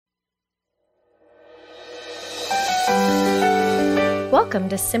Welcome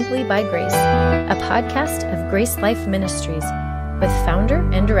to Simply by Grace, a podcast of Grace Life Ministries with founder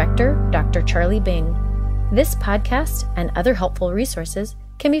and director Dr. Charlie Bing. This podcast and other helpful resources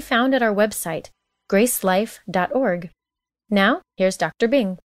can be found at our website, gracelife.org. Now, here's Dr.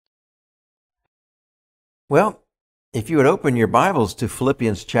 Bing. Well, if you would open your Bibles to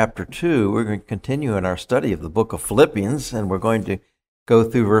Philippians chapter 2, we're going to continue in our study of the book of Philippians, and we're going to go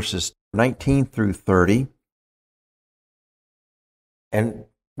through verses 19 through 30. And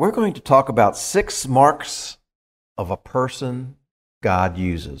we're going to talk about 6 marks of a person God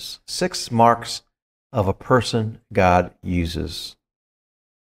uses. 6 marks of a person God uses.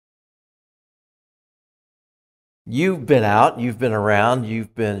 You've been out, you've been around,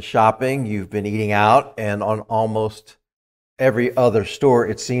 you've been shopping, you've been eating out, and on almost every other store,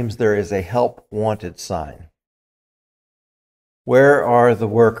 it seems there is a help wanted sign. Where are the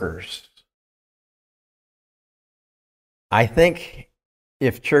workers? I think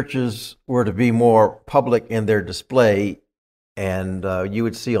if churches were to be more public in their display, and you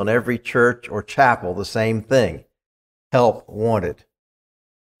would see on every church or chapel the same thing: help wanted,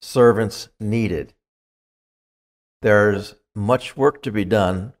 servants needed. There's much work to be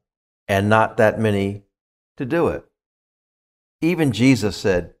done and not that many to do it. Even Jesus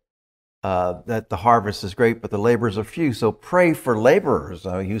said that the harvest is great, but the laborers are few. So pray for laborers.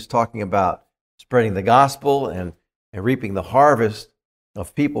 He was talking about spreading the gospel and reaping the harvest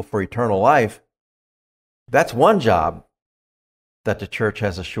of people for eternal life. That's one job that the church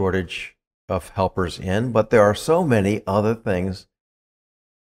has a shortage of helpers in, but there are so many other things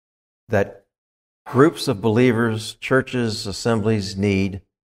that groups of believers, churches, assemblies need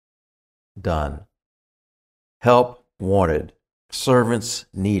done. Help wanted, servants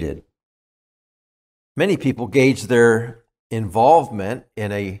needed. Many people gauge their involvement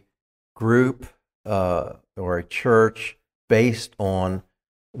in a group or a church based on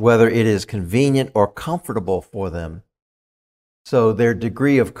whether it is convenient or comfortable for them. So their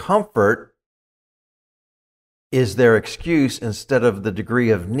degree of comfort is their excuse instead of the degree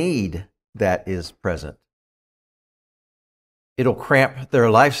of need that is present. It'll cramp their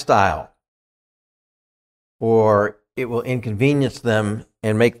lifestyle, or it will inconvenience them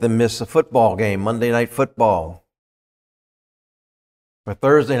and make them miss a football game, Monday night football, or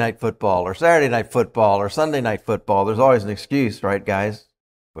Thursday night football, or Saturday night football, or Sunday night football. There's always an excuse, right, guys,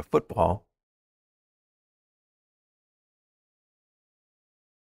 with football.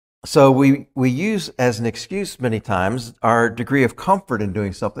 So we use as an excuse many times our degree of comfort in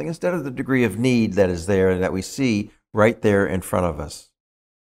doing something instead of the degree of need that is there and that we see right there in front of us.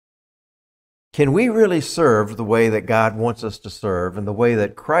 Can we really serve the way that God wants us to serve and the way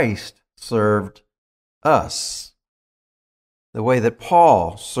that Christ served us? The way that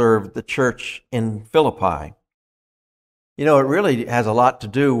Paul served the church in Philippi? You know, it really has a lot to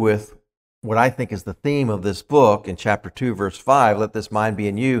do with what I think is the theme of this book in chapter 2, verse 5, let this mind be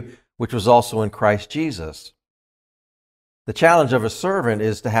in you, which was also in Christ Jesus. The challenge of a servant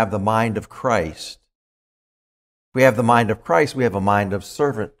is to have the mind of Christ. If we have the mind of Christ, we have a mind of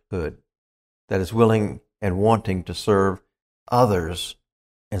servanthood that is willing and wanting to serve others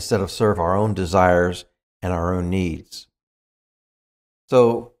instead of serve our own desires and our own needs.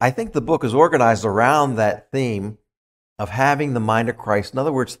 So I think the book is organized around that theme of having the mind of Christ. In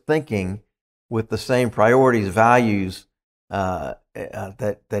other words, thinking with the same priorities, values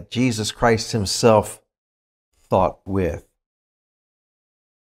that Jesus Christ himself thought with.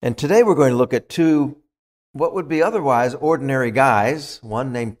 And today we're going to look at 2 what would be otherwise ordinary guys,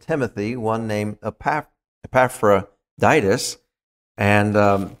 one named Timothy, one named Epaphroditus, and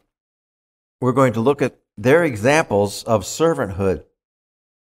we're going to look at their examples of servanthood.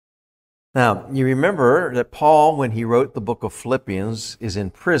 Now, you remember that Paul, when he wrote the book of Philippians, is in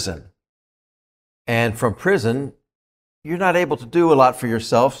prison. And from prison, you're not able to do a lot for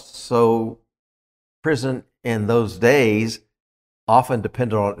yourself, so prison in those days often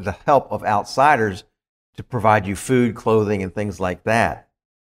depended on the help of outsiders to provide you food, clothing, and things like that.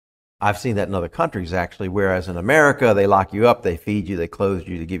 I've seen that in other countries, actually, whereas in America, they lock you up, they feed you, they clothe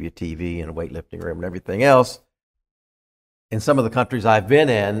you, they give you a TV and a weightlifting room and everything else. In some of the countries I've been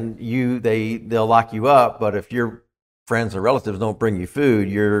in, they'll lock you up, but if your friends or relatives don't bring you food,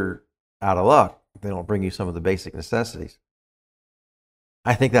 you're out of luck. They don't bring you some of the basic necessities.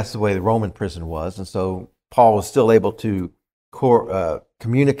 I think that's the way the Roman prison was, and so Paul was still able to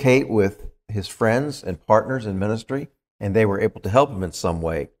communicate with his friends and partners in ministry, and they were able to help him in some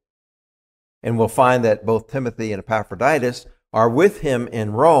way. And we'll find that both Timothy and Epaphroditus are with him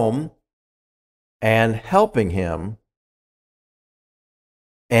in Rome and helping him.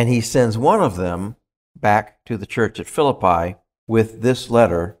 And he sends one of them back to the church at Philippi with this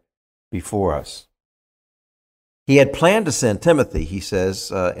letter before us. He had planned to send Timothy, he says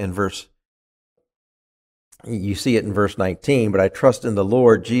you see it in verse 19, but I trust in the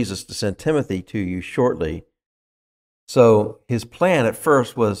Lord Jesus to send Timothy to you shortly. So his plan at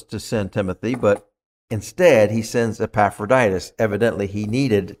first was to send Timothy, but instead he sends Epaphroditus. Evidently he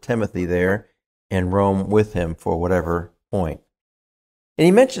needed Timothy there in Rome with him for whatever point. And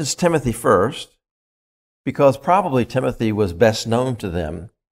he mentions Timothy first because probably Timothy was best known to them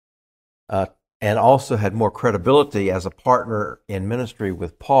and also had more credibility as a partner in ministry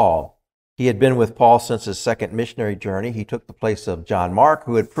with Paul. He had been with Paul since his second missionary journey. He took the place of John Mark,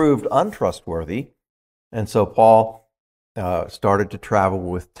 who had proved untrustworthy. And so Paul started to travel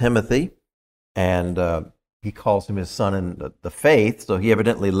with Timothy, and he calls him his son in the faith. So he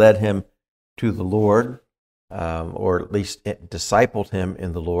evidently led him to the Lord, or at least discipled him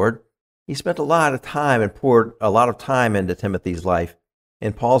in the Lord. He spent a lot of time and poured a lot of time into Timothy's life.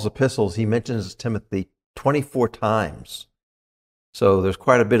 In Paul's epistles, he mentions Timothy 24 times. So there's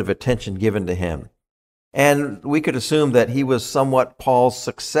quite a bit of attention given to him. And we could assume that he was somewhat Paul's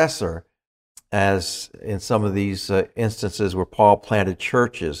successor, as in some of these instances where Paul planted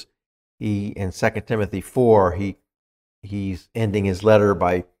churches. In 2 Timothy 4, he's ending his letter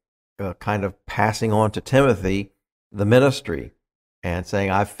by kind of passing on to Timothy the ministry and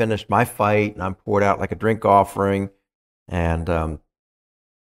saying, I've finished my fight and I'm poured out like a drink offering. And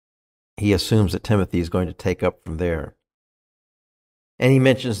he assumes that Timothy is going to take up from there. And he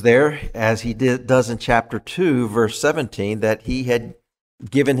mentions there, as he does in chapter 2, verse 17, that he had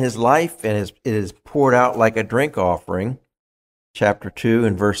given his life and it is poured out like a drink offering. Chapter 2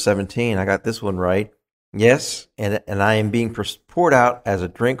 and verse 17, I got this one right. Yes, and I am being poured out as a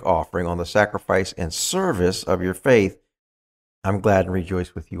drink offering on the sacrifice and service of your faith. I'm glad and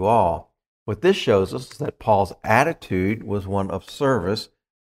rejoice with you all. What this shows us is that Paul's attitude was one of service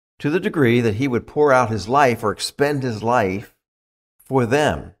to the degree that he would pour out his life or expend his life for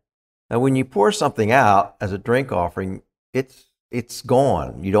them. Now, when you pour something out as a drink offering, it's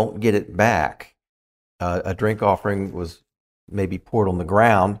gone. You don't get it back. A drink offering was maybe poured on the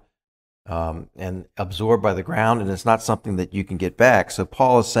ground and absorbed by the ground, and it's not something that you can get back. So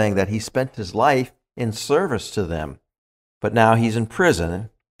Paul is saying that he spent his life in service to them, but now he's in prison,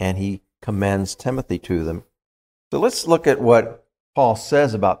 and he commends Timothy to them. So let's look at what Paul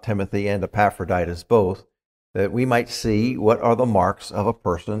says about Timothy and Epaphroditus both, that we might see what are the marks of a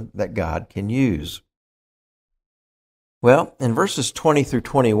person that God can use. Well, in verses 20 through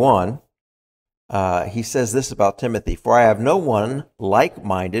 21, he says this about Timothy, for I have no one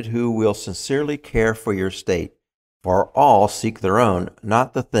like-minded who will sincerely care for your state, for all seek their own,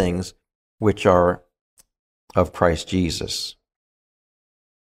 not the things which are of Christ Jesus.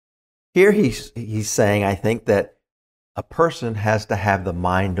 Here he's saying, I think, that a person has to have the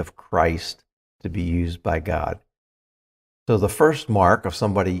mind of Christ to be used by God. So the first mark of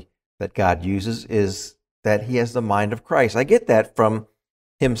somebody that God uses is that he has the mind of Christ. I get that from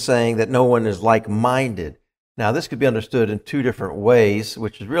him saying that no one is like-minded. Now, this could be understood in two different ways,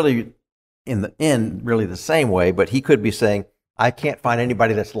 which is really, in the end, really the same way, but he could be saying, I can't find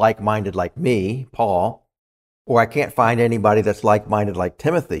anybody that's like-minded like me, Paul, or I can't find anybody that's like-minded like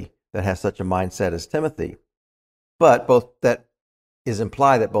Timothy, that has such a mindset as Timothy. But both that is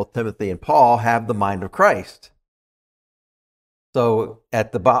implied that both Timothy and Paul have the mind of Christ. So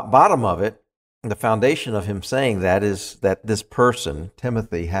at the bottom of it, the foundation of him saying that is that this person,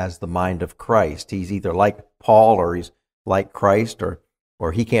 Timothy, has the mind of Christ. He's either like Paul or he's like Christ,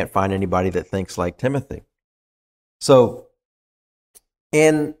 or he can't find anybody that thinks like Timothy. So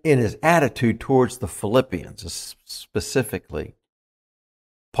in his attitude towards the Philippians specifically,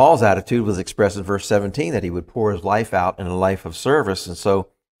 Paul's attitude was expressed in verse 17, that he would pour his life out in a life of service. And so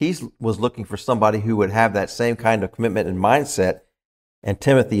he was looking for somebody who would have that same kind of commitment and mindset, and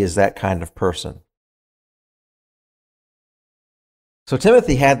Timothy is that kind of person. So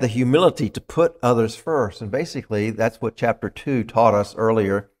Timothy had the humility to put others first, and basically that's what chapter 2 taught us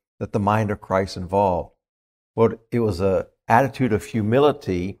earlier, that the mind of Christ involved. Well, it was an attitude of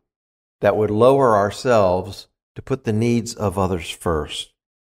humility that would lower ourselves to put the needs of others first,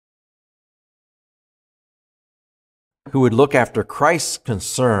 who would look after Christ's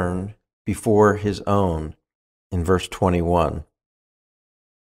concern before his own, in verse 21.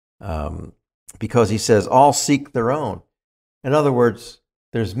 Because he says, all seek their own. In other words,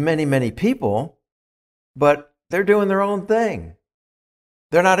 there's many, many people, but they're doing their own thing.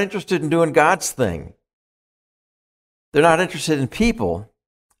 They're not interested in doing God's thing. They're not interested in people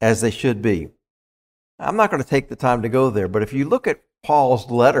as they should be. I'm not going to take the time to go there, but if you look at Paul's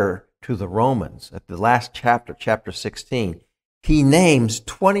letter to the Romans, at the last chapter, chapter 16, he names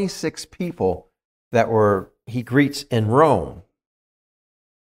 26 people that he greets in Rome.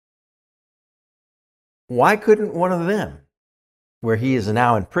 Why couldn't one of them, where he is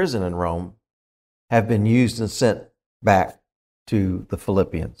now in prison in Rome, have been used and sent back to the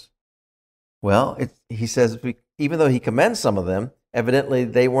Philippians? Well, he says, even though he commends some of them, evidently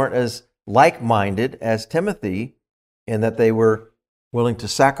they weren't as like-minded as Timothy in that they were willing to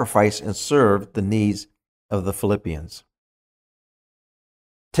sacrifice and serve the needs of the Philippians.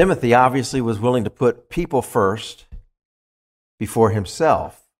 Timothy obviously was willing to put people first before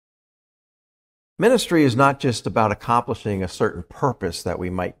himself. Ministry is not just about accomplishing a certain purpose that we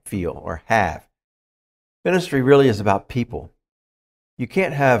might feel or have. Ministry really is about people. You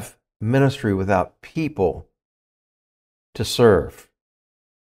can't have ministry without people to serve.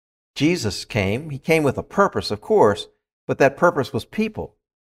 Jesus came. He came with a purpose, of course, but that purpose was people.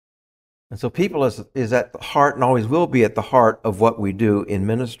 And so people is at the heart and always will be at the heart of what we do in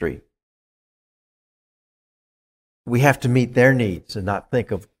ministry. We have to meet their needs and not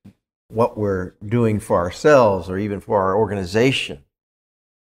think of what we're doing for ourselves or even for our organization.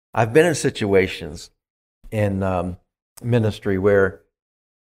 I've been in situations in ministry where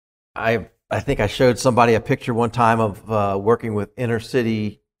I think I showed somebody a picture one time of working with inner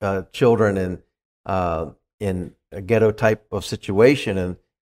city children in a ghetto type of situation,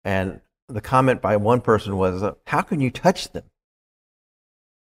 and the comment by one person was, "How can you touch them?"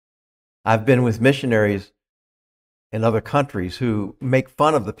 I've been with missionaries in other countries who make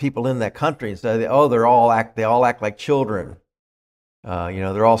fun of the people in that country and say, "Oh, they all act like children.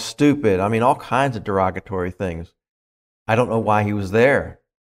 They're all stupid." I mean, all kinds of derogatory things. I don't know why he was there,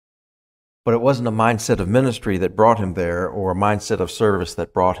 but it wasn't a mindset of ministry that brought him there or a mindset of service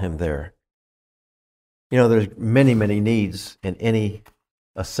that brought him there. There's many, many needs in any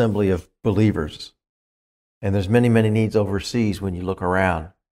assembly of believers, and there's many, many needs overseas when you look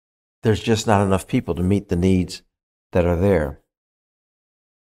around. There's just not enough people to meet the needs that are there.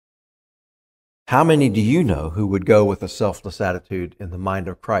 How many do you know who would go with a selfless attitude in the mind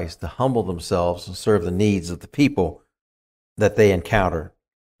of Christ to humble themselves and serve the needs of the people that they encounter?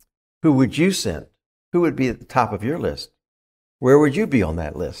 Who would you send? Who would be at the top of your list? Where would you be on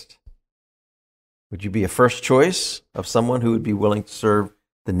that list? Would you be a first choice of someone who would be willing to serve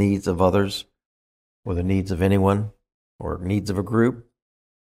the needs of others or the needs of anyone or needs of a group?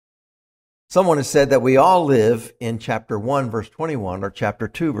 Someone has said that we all live in chapter 1, verse 21 or chapter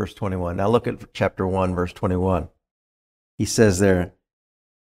 2, verse 21. Now look at chapter 1, verse 21. He says there,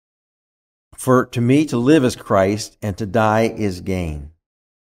 "For to me to live is Christ, and to die is gain."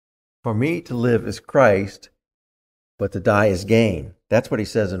 For me to live is Christ, but to die is gain. That's what he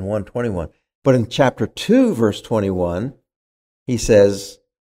says in 1:21. But in chapter 2, verse 21, he says,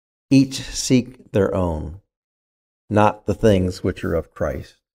 "Each seek their own, not the things which are of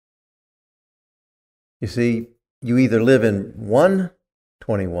Christ." You see, you either live in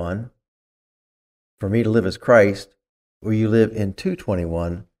 1:21, for me to live is Christ, or you live in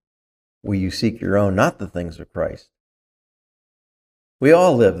 2:21, where you seek your own, not the things of Christ. We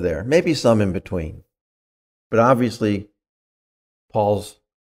all live there, maybe some in between. But obviously, Paul's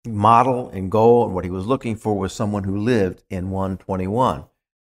model and goal and what he was looking for was someone who lived in 1:21,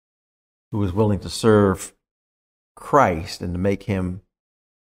 who was willing to serve Christ and to make him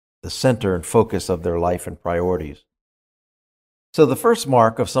the center and focus of their life and priorities. So the first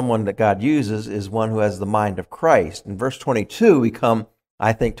mark of someone that God uses is one who has the mind of Christ. In verse 22, we come,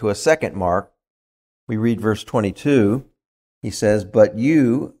 I think, to a second mark. We read verse 22. He says, But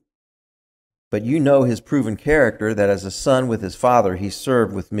you know his proven character, that as a son with his father, he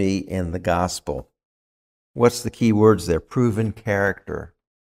served with me in the gospel." What's the key words there? Proven character.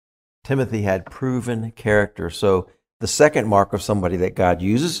 Timothy had proven character. So the second mark of somebody that God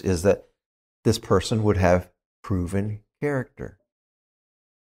uses is that this person would have proven character.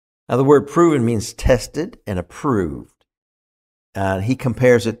 Now, the word proven means tested and approved. And he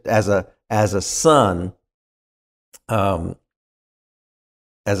compares it as a son,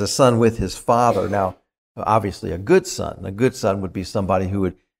 with his father. Now, obviously, a good son. A good son would be somebody who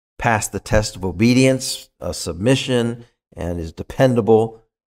would pass the test of obedience, submission, and is dependable.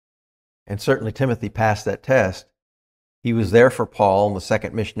 And certainly Timothy passed that test. He was there for Paul on the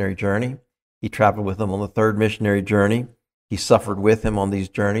second missionary journey. He traveled with him on the third missionary journey. He suffered with him on these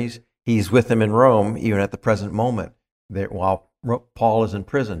journeys. He's with him in Rome, even at the present moment, while Paul is in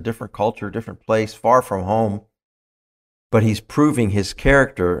prison. Different culture, different place, far from home. But he's proving his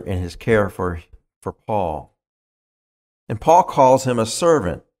character in his care for Paul. And Paul calls him a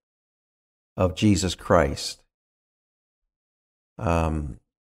servant of Jesus Christ.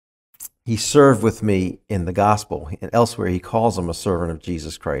 he served with me in the gospel. And elsewhere, he calls him a servant of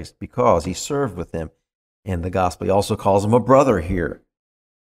Jesus Christ because he served with him in the gospel. He also calls him a brother here.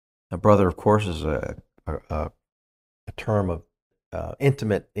 A brother, of course, is a term of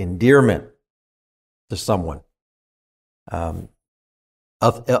intimate endearment to someone.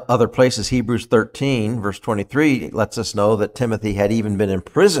 Other places, Hebrews 13, verse 23, lets us know that Timothy had even been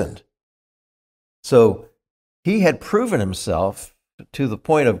imprisoned. So he had proven himself to the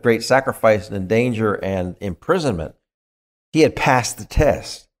point of great sacrifice and danger and imprisonment. He had passed the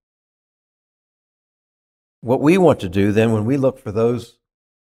test. What we want to do then when we look for those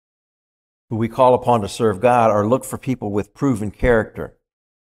who we call upon to serve God are look for people with proven character,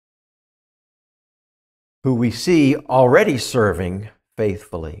 who we see already serving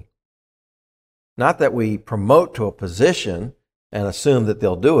faithfully. Not that we promote to a position and assume that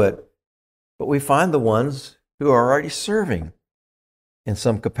they'll do it, but we find the ones who are already serving in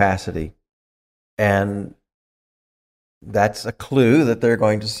some capacity. And that's a clue that they're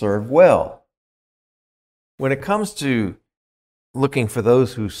going to serve well. When it comes to looking for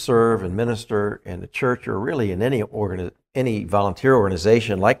those who serve and minister in the church or really in any volunteer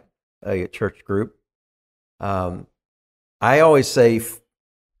organization like a church group, I always say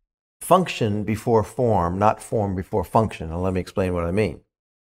function before form, not form before function. And let me explain what I mean.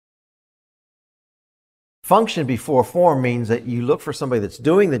 Function before form means that you look for somebody that's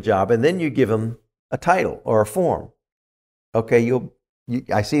doing the job and then you give them a title or a form. Okay,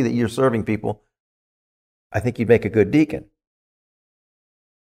 I see that you're serving people. I think you'd make a good deacon.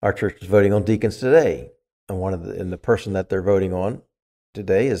 Our church is voting on deacons today. And the person that they're voting on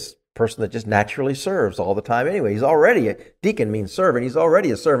today is a person that just naturally serves all the time anyway. He's already a deacon, means servant. He's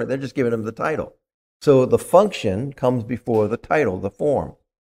already a servant. They're just giving him the title. So the function comes before the title, the form.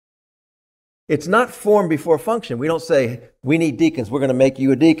 It's not form before function. We don't say, we need deacons, we're going to make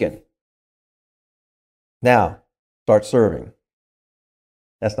you a deacon. Now, start serving.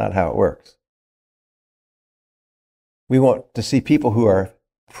 That's not how it works. We want to see people who are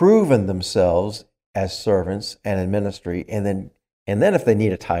proven themselves as servants and in ministry, and then if they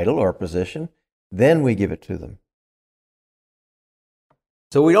need a title or a position, then we give it to them.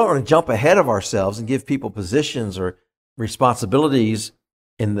 So we don't want to jump ahead of ourselves and give people positions or responsibilities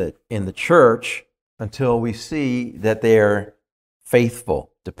in the church until we see that they're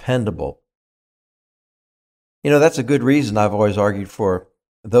faithful, dependable. That's a good reason I've always argued for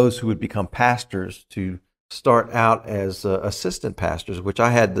those who would become pastors to start out as assistant pastors, which I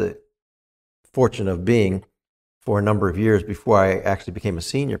had the fortune of being for a number of years before I actually became a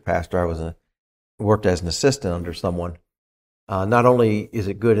senior pastor. I worked as an assistant under someone. Not only is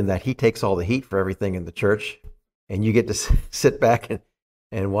it good in that he takes all the heat for everything in the church, and you get to sit back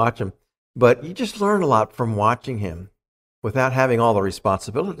and watch him, but you just learn a lot from watching him without having all the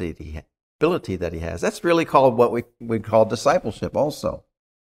responsibility that he has. That's really called what we call discipleship also.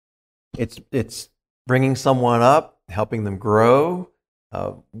 It's bringing someone up, helping them grow,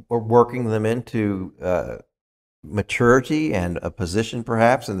 or working them into maturity and a position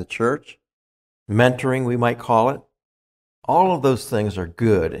perhaps in the church. Mentoring, we might call it. All of those things are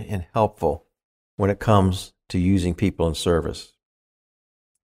good and helpful when it comes to using people in service.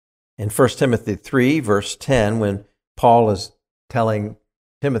 In 1 Timothy 3, verse 10, when Paul is telling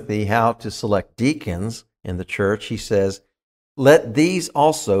Timothy how to select deacons in the church, he says, "Let these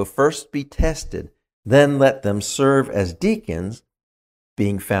also first be tested, then let them serve as deacons,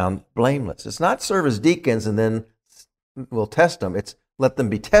 being found blameless." It's not serve as deacons and then we'll test them. It's let them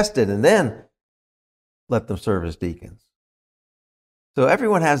be tested and then let them serve as deacons. So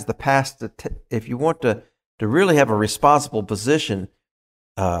everyone has the past. If you want to really have a responsible position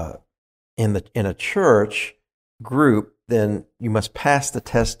in a church group, then you must pass the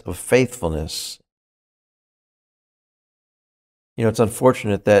test of faithfulness. It's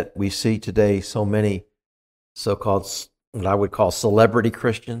unfortunate that we see today so many so-called, what I would call celebrity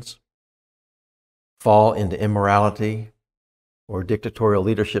Christians, fall into immorality or dictatorial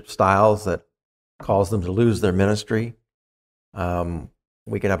leadership styles that cause them to lose their ministry.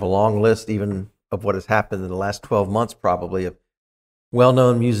 We could have a long list even of what has happened in the last 12 months probably of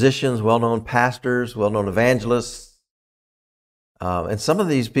well-known musicians, well-known pastors, well-known evangelists. And some of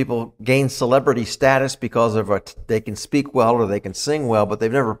these people gain celebrity status because of they can speak well or they can sing well, but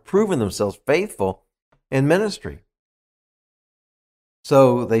they've never proven themselves faithful in ministry.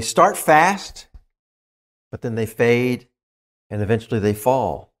 So they start fast, but then they fade, and eventually they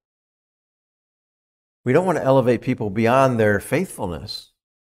fall. We don't want to elevate people beyond their faithfulness,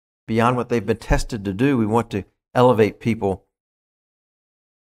 beyond what they've been tested to do. We want to elevate people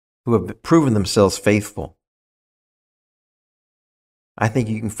who have proven themselves faithful. I think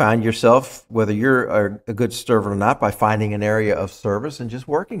you can find yourself, whether you're a good servant or not, by finding an area of service and just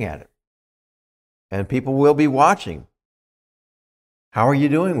working at it. And people will be watching. How are you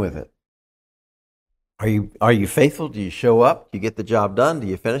doing with it? Are you faithful? Do you show up? Do you get the job done? Do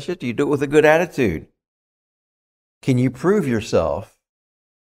you finish it? Do you do it with a good attitude? Can you prove yourself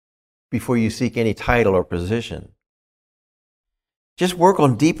before you seek any title or position? Just work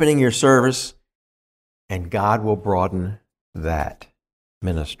on deepening your service, and God will broaden that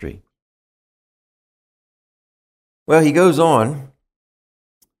ministry. Well, he goes on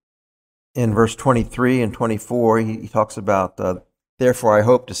in verse 23 and 24. He talks about, therefore I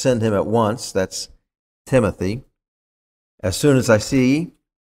hope to send him at once. That's Timothy, as soon as I see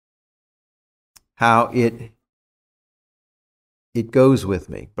how it goes with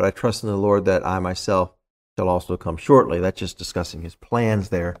me. But I trust in the Lord that I myself shall also come shortly. That's just discussing his plans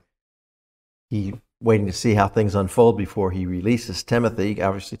there. He waiting to see how things unfold before he releases Timothy.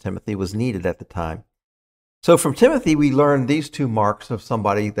 Obviously, Timothy was needed at the time. So from Timothy, we learn these two marks of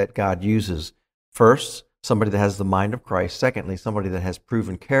somebody that God uses. First, somebody that has the mind of Christ. Secondly, somebody that has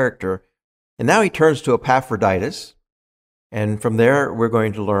proven character. And now he turns to Epaphroditus. And from there, we're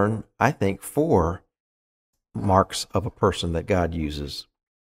going to learn, I think, 4 marks of a person that God uses.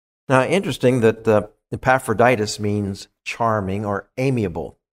 Now, interesting that Epaphroditus means charming or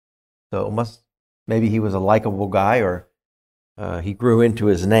amiable. So maybe he was a likable guy, or he grew into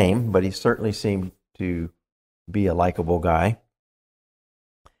his name, but he certainly seemed to be a likable guy.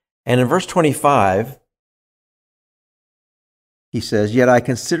 And in verse 25, he says, yet I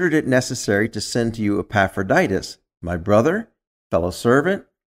considered it necessary to send to you Epaphroditus, my brother, fellow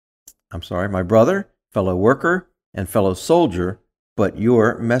worker, and fellow soldier, but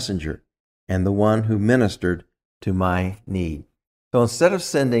your messenger, and the one who ministered to my need. So instead of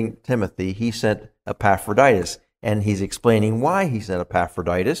sending Timothy, he sent Epaphroditus, and he's explaining why he sent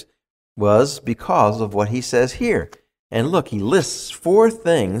Epaphroditus was because of what he says here. And look, he lists 4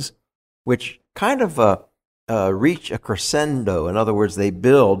 things which kind of reach a crescendo. In other words, they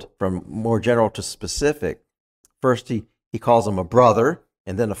build from more general to specific. First, he calls him a brother,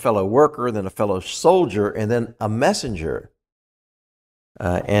 and then a fellow worker, then a fellow soldier, and then a messenger.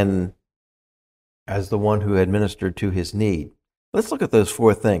 And as the one who had ministered to his need. Let's look at those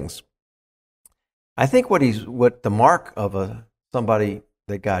 4 things. I think what the mark of somebody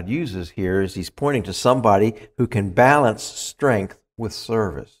that God uses here is he's pointing to somebody who can balance strength with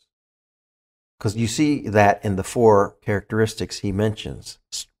service. Because you see that in the 4 characteristics he mentions,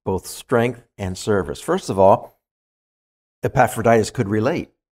 both strength and service. First of all, Epaphroditus could relate.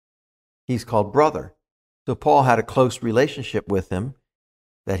 He's called brother. So Paul had a close relationship with him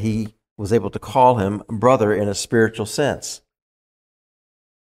that he was able to call him brother in a spiritual sense.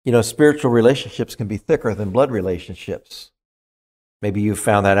 You know, spiritual relationships can be thicker than blood relationships. Maybe you've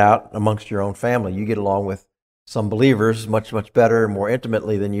found that out amongst your own family. You get along with some believers much, much better and more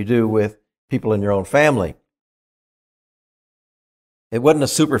intimately than you do with people in your own family. It wasn't a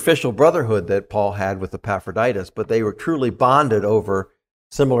superficial brotherhood that Paul had with Epaphroditus, but they were truly bonded over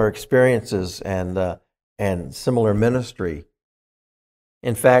similar experiences and similar ministry.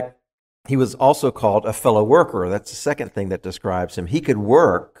 In fact, he was also called a fellow worker. That's the second thing that describes him. He could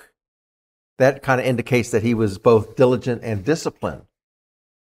work. That kind of indicates that he was both diligent and disciplined.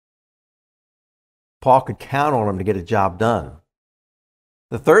 Paul could count on him to get a job done.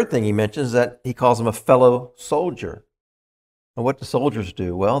 The third thing he mentions is that he calls him a fellow soldier. And what do soldiers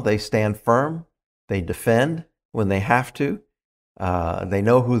do? Well, they stand firm. They defend when they have to. They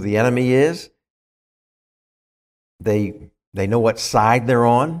know who the enemy is. They know what side they're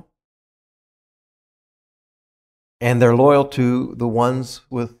on. And they're loyal to the ones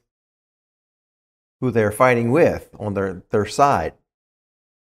with who they're fighting with on their side.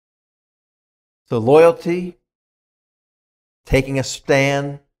 So loyalty, taking a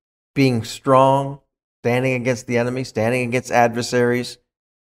stand, being strong, standing against the enemy, standing against adversaries,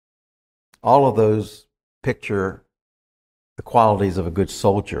 all of those picture the qualities of a good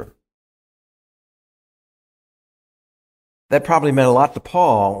soldier. That probably meant a lot to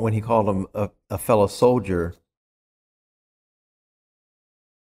Paul when he called him a fellow soldier.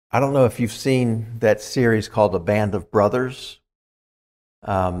 I don't know if you've seen that series called A Band of Brothers,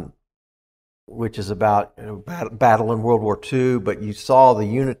 which is about battle in World War II, but you saw the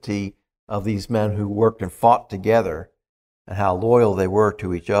unity of these men who worked and fought together and how loyal they were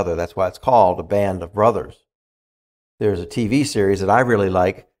to each other. That's why it's called A Band of Brothers. There's a TV series that I really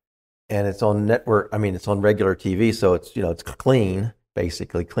like, and it's on it's on regular TV, so it's clean,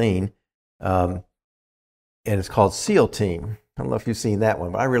 basically clean. And it's called SEAL Team. I don't know if you've seen that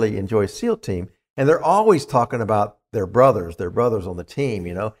one, but I really enjoy SEAL Team. And they're always talking about their brothers on the team,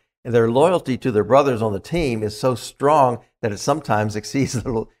 you know. And their loyalty to their brothers on the team is so strong that it sometimes exceeds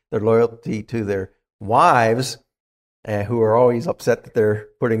their loyalty to their wives, who are always upset that they're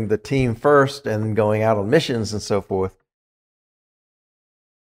putting the team first and going out on missions and so forth.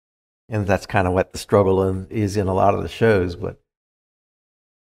 And that's kind of what the struggle is in a lot of the shows. But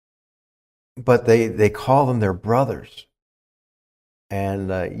they call them their brothers. And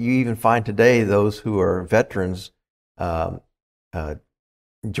you even find today those who are veterans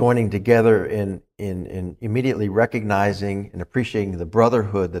joining together in immediately recognizing and appreciating the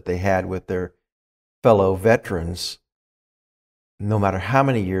brotherhood that they had with their fellow veterans, no matter how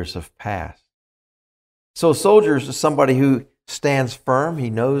many years have passed. So a soldier is somebody who stands firm. He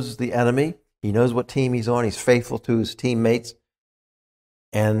knows the enemy. He knows what team he's on. He's faithful to his teammates.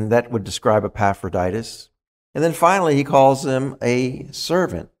 And that would describe Epaphroditus. And then finally, he calls him a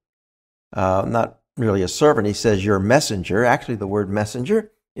servant. Not really a servant. He says, you're a messenger. Actually, the word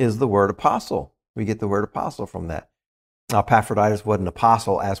messenger is the word apostle. We get the word apostle from that. Now, Epaphroditus wasn't an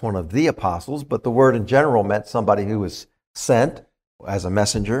apostle as one of the apostles, but the word in general meant somebody who was sent as a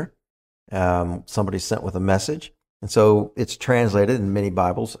messenger, somebody sent with a message. And so it's translated in many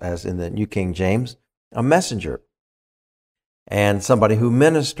Bibles, as in the New King James, a messenger, and somebody who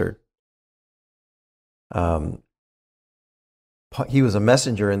ministered. He was a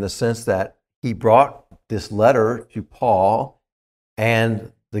messenger in the sense that he brought this letter to Paul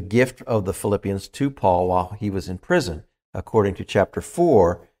and the gift of the Philippians to Paul while he was in prison, according to chapter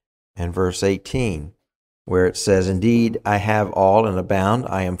 4 and verse 18, where it says, indeed, I have all and abound.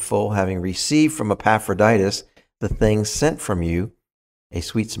 I am full, having received from Epaphroditus the things sent from you, a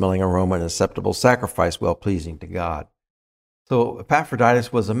sweet-smelling aroma and acceptable sacrifice, well-pleasing to God. So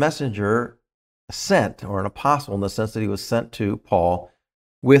Epaphroditus was a messenger sent, or an apostle, in the sense that he was sent to Paul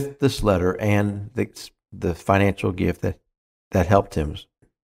with this letter and the financial gift that helped him.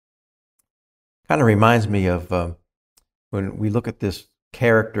 Kind of reminds me of when we look at this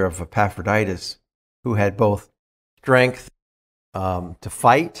character of Epaphroditus, who had both strength to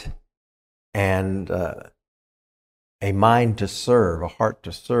fight and a mind to serve, a heart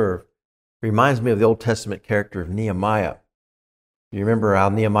to serve. Reminds me of the Old Testament character of Nehemiah. You remember how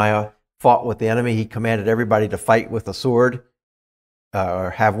Nehemiah fought with the enemy? He commanded everybody to fight with a sword, or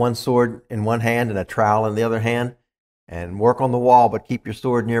have one sword in one hand and a trowel in the other hand, and work on the wall, but keep your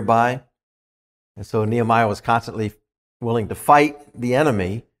sword nearby. And so Nehemiah was constantly willing to fight the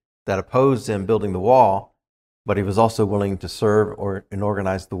enemy that opposed him building the wall, but he was also willing to serve and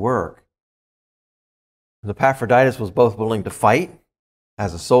organize the work. Epaphroditus was both willing to fight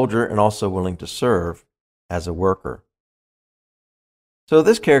as a soldier and also willing to serve as a worker. So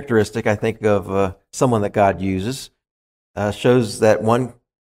this characteristic, I think, of someone that God uses shows that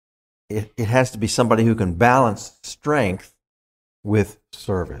it has to be somebody who can balance strength with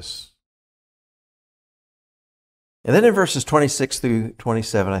service. And then in verses 26 through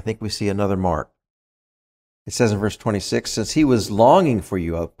 27, I think we see another mark. It says in verse 26, since he was longing for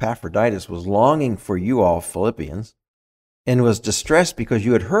you, Epaphroditus was longing for you all Philippians, and was distressed because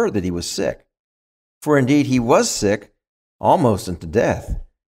you had heard that he was sick. For indeed he was sick, almost unto death.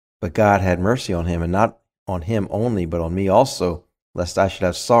 But God had mercy on him, and not on him only, but on me also, lest I should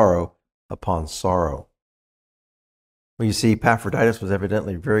have sorrow upon sorrow. Well, you see, Epaphroditus was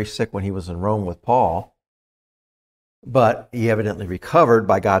evidently very sick when he was in Rome with Paul, but he evidently recovered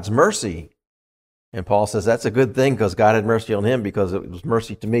by God's mercy. And Paul says that's a good thing, because God had mercy on him, because it was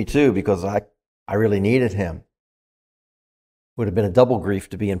mercy to me too, because I really needed him. It would have been a double grief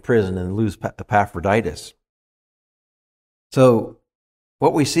to be in prison and lose Epaphroditus. So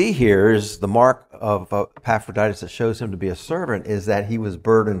what we see here is the mark of Epaphroditus that shows him to be a servant is that he was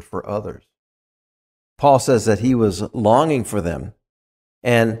burdened for others. Paul says that he was longing for them,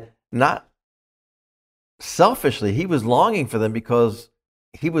 and not selfishly. He was longing for them because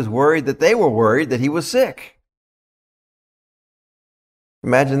he was worried that they were worried that he was sick.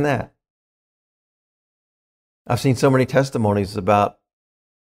 Imagine that. I've seen so many testimonies about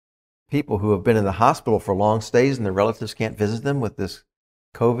people who have been in the hospital for long stays and their relatives can't visit them with this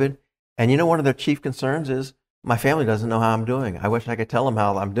COVID. And you know, one of their chief concerns is, my family doesn't know how I'm doing. I wish I could tell them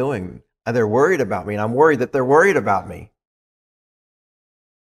how I'm doing. They're worried about me, and I'm worried that they're worried about me.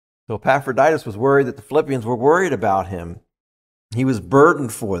 So Epaphroditus was worried that the Philippians were worried about him. He was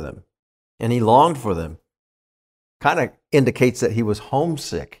burdened for them, and he longed for them. Kind of indicates that he was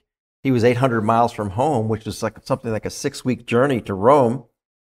homesick. He was 800 miles from home, which is something like a 6-week journey to Rome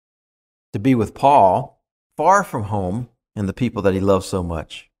to be with Paul, far from home and the people that he loved so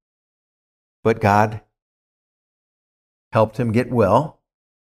much. But God helped him get well,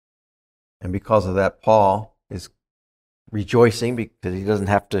 and because of that, Paul is rejoicing because he doesn't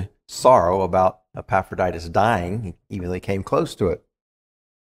have to sorrow about Epaphroditus dying, even though he came close to it.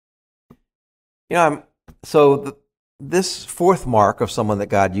 This fourth mark of someone that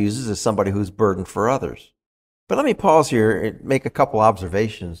God uses is somebody who's burdened for others. But let me pause here and make a couple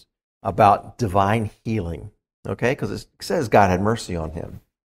observations about divine healing, okay? Because it says God had mercy on him.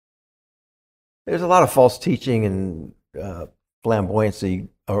 There's a lot of false teaching and flamboyancy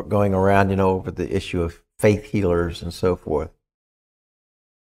going around, over the issue of faith healers and so forth.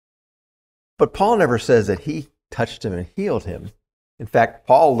 But Paul never says that he touched him and healed him. In fact,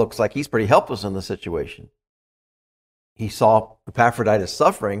 Paul looks like he's pretty helpless in the situation. He saw Epaphroditus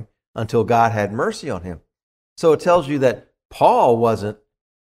suffering until God had mercy on him. So it tells you that Paul wasn't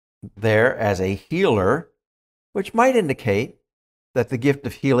there as a healer, which might indicate that the gift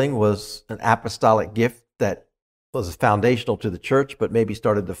of healing was an apostolic gift that was foundational to the church, but maybe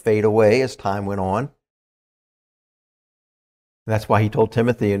started to fade away as time went on. And that's why he told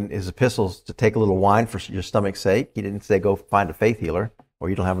Timothy in his epistles to take a little wine for your stomach's sake. He didn't say go find a faith healer, or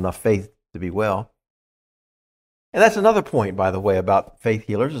you don't have enough faith to be well. And that's another point, by the way, about faith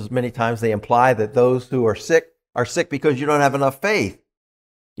healers, is many times they imply that those who are sick because you don't have enough faith.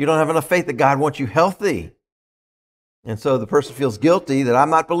 You don't have enough faith that God wants you healthy. And so the person feels guilty that I'm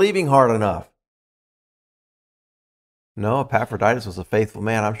not believing hard enough. No, Epaphroditus was a faithful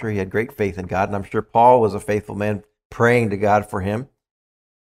man. I'm sure he had great faith in God, and I'm sure Paul was a faithful man praying to God for him.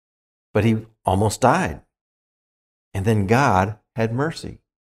 But he almost died. And then God had mercy.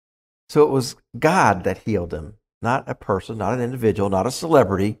 So it was God that healed him, not a person, not an individual, not a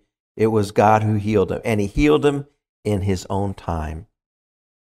celebrity. It was God who healed him, and he healed him in his own time.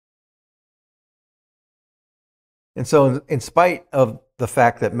 And so in spite of the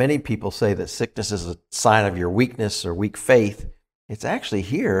fact that many people say that sickness is a sign of your weakness or weak faith, it's actually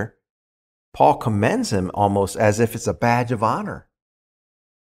here, Paul commends him almost as if it's a badge of honor.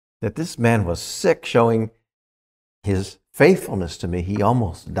 That this man was sick, showing his faithfulness to me. He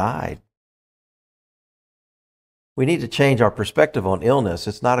almost died. We need to change our perspective on illness.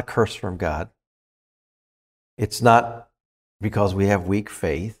 It's not a curse from God. It's not because we have weak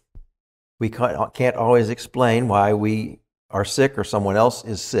faith. We can't always explain why we are sick or someone else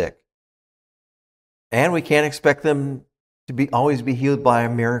is sick. And we can't expect them to always be healed by a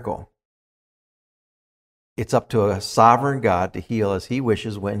miracle. It's up to a sovereign God to heal as he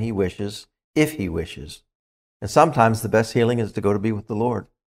wishes, when he wishes, if he wishes. And sometimes the best healing is to go to be with the Lord.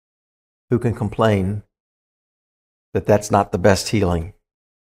 Who can complain that that's not the best healing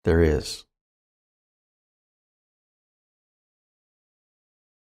there is?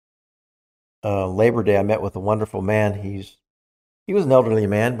 Labor Day, I met with a wonderful man. He was an elderly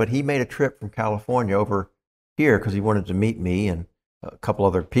man, but he made a trip from California over here because he wanted to meet me and a couple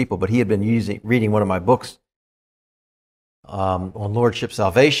other people. But he had been reading one of my books on Lordship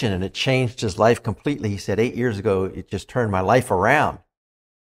Salvation, and it changed his life completely. He said 8 years ago, it just turned my life around.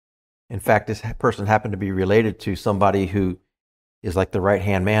 In fact, this person happened to be related to somebody who is like the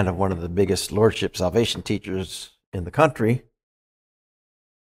right-hand man of one of the biggest Lordship Salvation teachers in the country.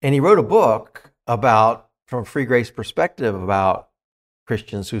 And he wrote a book from a free grace perspective, about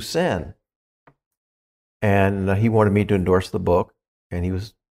Christians who sin. And he wanted me to endorse the book. And he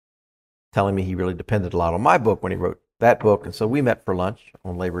was telling me he really depended a lot on my book when he wrote that book. And so we met for lunch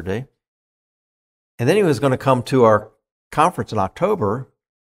on Labor Day. And then he was going to come to our conference in October,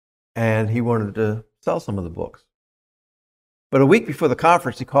 and he wanted to sell some of the books. But a week before the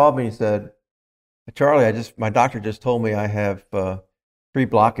conference, he called me and he said, Charlie, my doctor just told me I have 3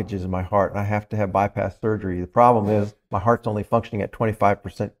 blockages in my heart, and I have to have bypass surgery. The problem is my heart's only functioning at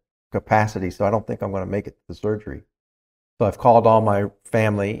 25% capacity, so I don't think I'm going to make it to the surgery. So I've called all my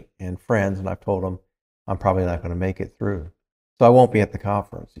family and friends, and I've told them I'm probably not going to make it through. So I won't be at the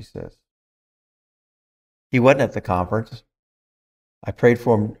conference, he says. He wasn't at the conference. I prayed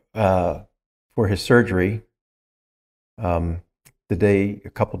for him for his surgery a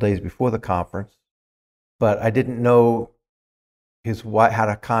couple days before the conference, but I didn't know how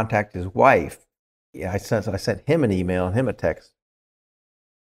to contact his wife. Yeah, I sent him an email and him a text.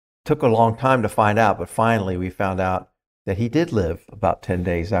 Took a long time to find out, but finally we found out that he did live about 10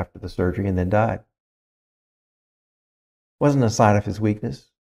 days after the surgery and then died. Wasn't a sign of his weakness.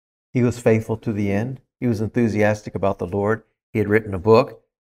 He was faithful to the end. He was enthusiastic about the Lord. He had written a book,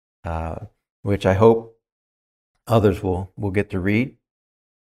 which I hope others will get to read.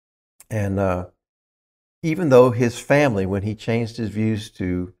 And even though his family, when he changed his views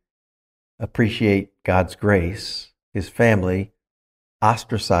to appreciate God's grace, his family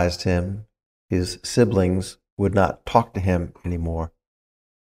ostracized him. His siblings would not talk to him anymore.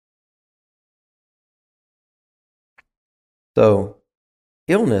 So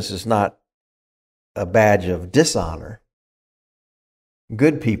illness is not a badge of dishonor.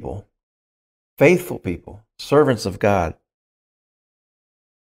 Good people, faithful people, servants of God,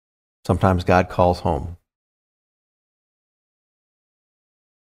 sometimes God calls home.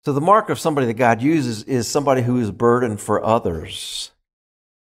 So the mark of somebody that God uses is somebody who is burdened for others.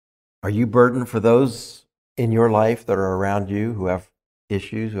 Are you burdened for those in your life that are around you who have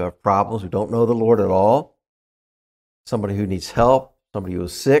issues, who have problems, who don't know the Lord at all? Somebody who needs help, somebody who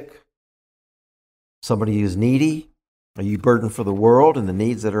is sick, somebody who is needy? Are you burdened for the world and the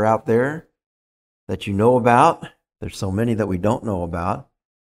needs that are out there that you know about? There's so many that we don't know about.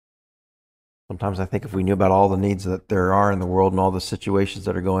 Sometimes I think if we knew about all the needs that there are in the world and all the situations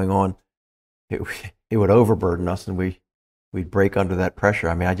that are going on, it would overburden us and we'd break under that pressure.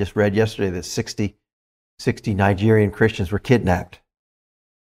 I mean, I just read yesterday that 60 Nigerian Christians were kidnapped.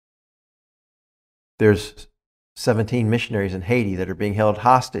 There's 17 missionaries in Haiti that are being held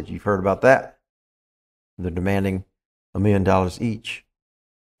hostage. You've heard about that. They're demanding $1 million each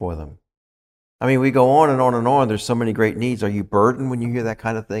for them. I mean, we go on and on and on. There's so many great needs. Are you burdened when you hear that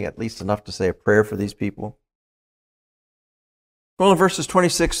kind of thing? At least enough to say a prayer for these people? Well, in verses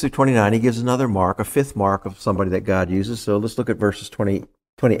 26 through 29, he gives another mark, a fifth mark of somebody that God uses. So let's look at verses 28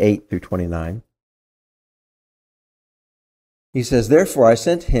 through 29. He says, "Therefore I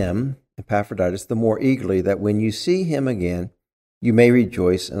sent him, Epaphroditus, the more eagerly, that when you see him again, you may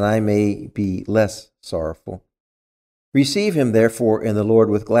rejoice, and I may be less sorrowful. Receive him, therefore, in the Lord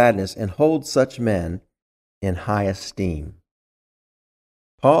with gladness, and hold such men in high esteem."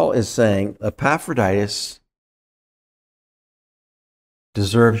 Paul is saying Epaphroditus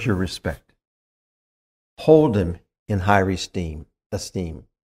deserves your respect. Hold him in high esteem.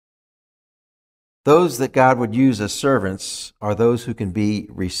 Those that God would use as servants are those who can be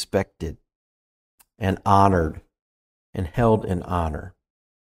respected and honored and held in honor.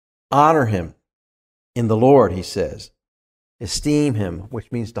 Honor him in the Lord, he says. Esteem him,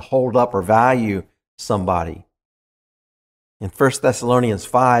 which means to hold up or value somebody. In 1 Thessalonians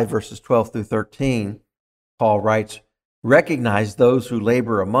 5, verses 12 through 13, Paul writes, "Recognize those who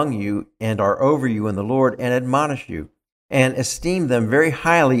labor among you and are over you in the Lord and admonish you, and esteem them very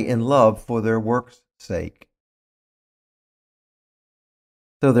highly in love for their work's sake."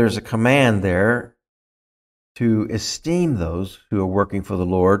 So there's a command there to esteem those who are working for the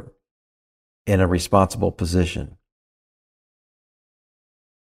Lord in a responsible position.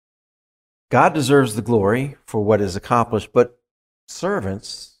 God deserves the glory for what is accomplished, but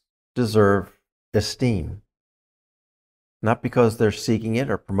servants deserve esteem. Not because they're seeking it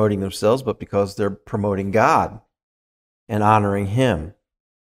or promoting themselves, but because they're promoting God and honoring him.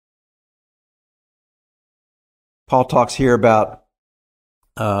 Paul talks here about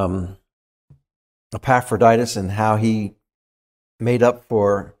Epaphroditus and how he made up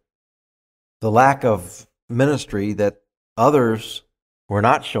for the lack of ministry that others were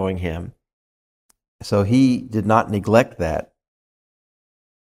not showing him. So he did not neglect that.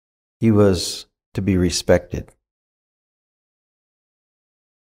 He was to be respected.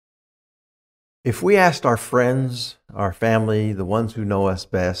 If we asked our friends, our family, the ones who know us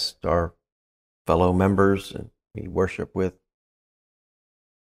best, our fellow members and we worship with,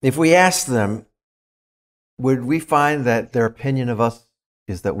 if we asked them, would we find that their opinion of us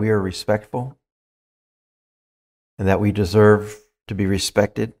is that we are respectful and that we deserve to be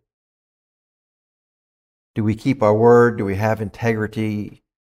respected? Do we keep our word? Do we have integrity?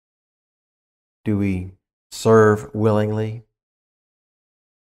 Do we serve willingly?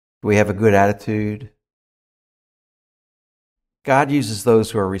 Do we have a good attitude? God uses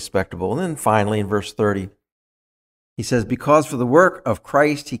those who are respectable. And then finally, in verse 30, he says, "Because for the work of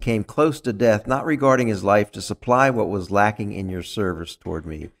Christ he came close to death, not regarding his life, to supply what was lacking in your service toward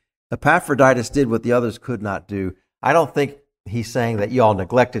me." Epaphroditus did what the others could not do. I don't think he's saying that y'all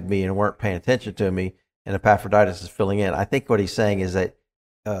neglected me and weren't paying attention to me, and Epaphroditus is filling in. I think what he's saying is that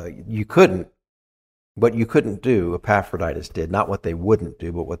you couldn't. What you couldn't do, Epaphroditus did. Not what they wouldn't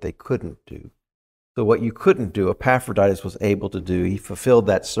do, but what they couldn't do. So what you couldn't do, Epaphroditus was able to do. He fulfilled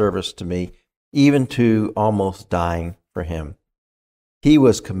that service to me, even to almost dying for him. He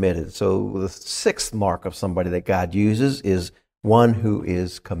was committed. So the sixth mark of somebody that God uses is one who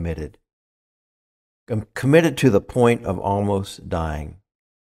is committed. Committed to the point of almost dying.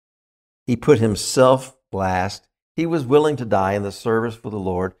 He put himself last. He was willing to die in the service for the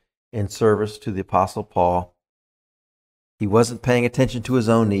Lord, in service to the Apostle Paul. He wasn't paying attention to his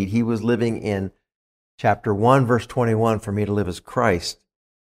own need. He was living in chapter 1, verse 21, for me to live as Christ,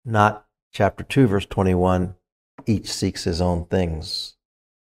 not chapter 2, verse 21, each seeks his own things.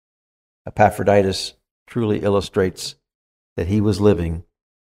 Epaphroditus truly illustrates that he was living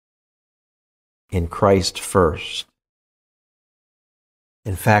in Christ first.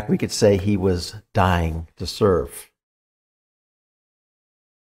 In fact, we could say he was dying to serve.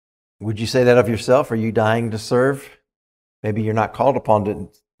 Would you say that of yourself? Are you dying to serve? Maybe you're not called upon to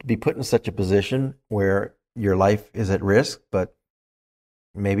be put in such a position where your life is at risk, but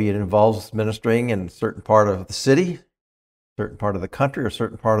maybe it involves ministering in a certain part of the city, certain part of the country, or a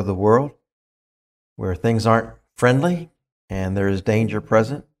certain part of the world where things aren't friendly and there is danger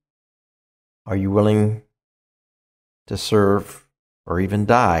present. Are you willing to serve or even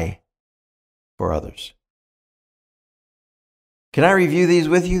die for others? Can I review these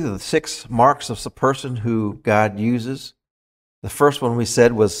with you, the 6 marks of a person who God uses? The first one we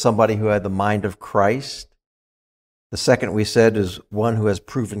said was somebody who had the mind of Christ. The second we said is one who has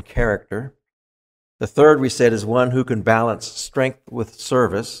proven character. The third we said is one who can balance strength with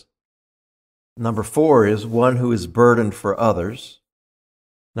service. Number 4 is one who is burdened for others.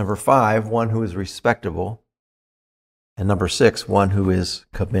 Number 5, one who is respectable. And number 6, one who is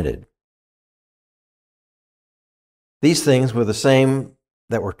committed. These things were the same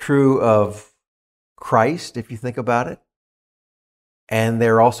that were true of Christ, if you think about it. And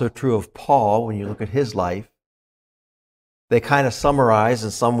they're also true of Paul when you look at his life. They kind of summarize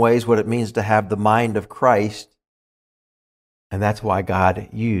in some ways what it means to have the mind of Christ. And that's why God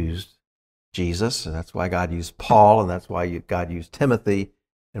used Jesus, and that's why God used Paul, and that's why God used Timothy,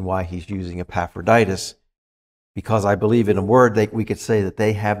 and why he's using Epaphroditus. Because I believe in a word we could say that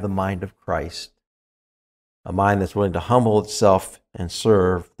they have the mind of Christ, a mind that's willing to humble itself and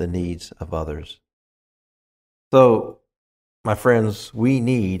serve the needs of others. So, my friends, we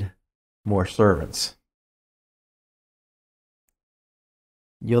need more servants.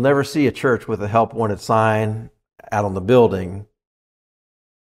 You'll never see a church with a help wanted sign out on the building,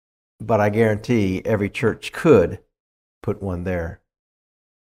 but I guarantee every church could put one there.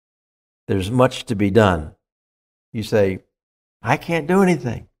 There's much to be done. You say, I can't do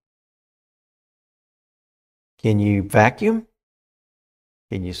anything. Can you vacuum?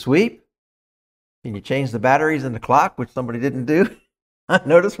 Can you sweep? Can you change the batteries in the clock, which somebody didn't do? I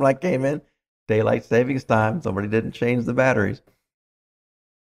noticed when I came in, daylight savings time, somebody didn't change the batteries.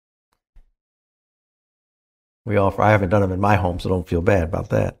 I haven't done them in my home, so don't feel bad about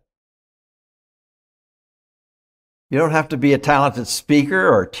that. You don't have to be a talented speaker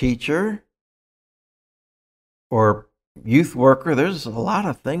or teacher or youth worker. There's a lot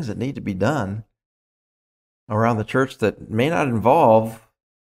of things that need to be done around the church that may not involve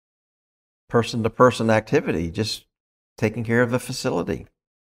person-to-person activity, just taking care of the facility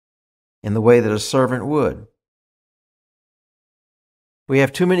in the way that a servant would. We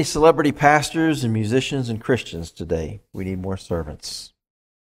have too many celebrity pastors and musicians and Christians today. We need more servants.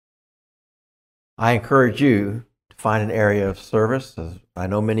 I encourage you to find an area of service, as I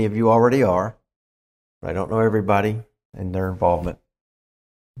know many of you already are, but I don't know everybody and their involvement.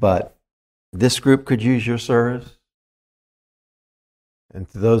 But this group could use your service. And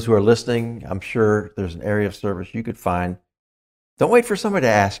to those who are listening, I'm sure there's an area of service you could find. Don't wait for somebody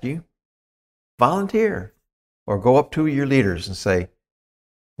to ask you. Volunteer or go up to your leaders and say,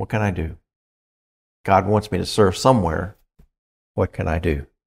 what can I do? God wants me to serve somewhere. What can I do?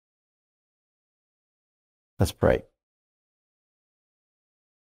 Let's pray.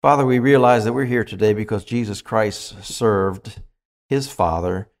 Father, we realize that we're here today because Jesus Christ served his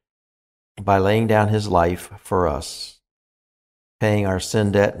Father by laying down his life for us, paying our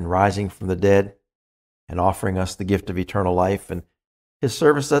sin debt and rising from the dead and offering us the gift of eternal life. And his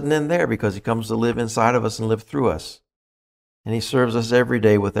service doesn't end there because he comes to live inside of us and live through us. And he serves us every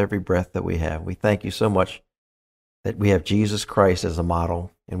day with every breath that we have. We thank you so much that we have Jesus Christ as a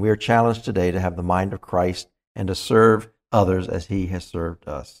model. And we are challenged today to have the mind of Christ and to serve others as he has served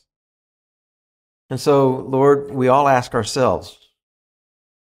us. And so, Lord, we all ask ourselves,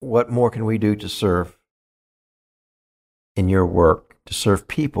 what more can we do to serve in your work, to serve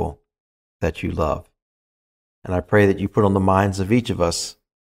people that you love? And I pray that you put on the minds of each of us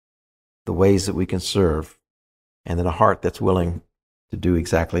the ways that we can serve, and then a heart that's willing to do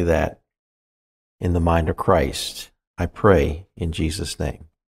exactly that in the mind of Christ. I pray in Jesus' name.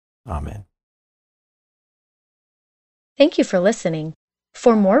 Amen. Thank you for listening.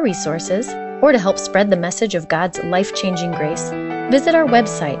 For more resources, or to help spread the message of God's life-changing grace, visit our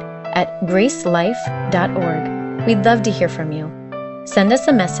website at gracelife.org. We'd love to hear from you. Send us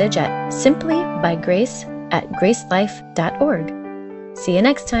a message at simplybygrace@gracelife.org. See you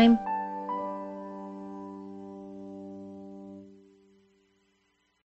next time.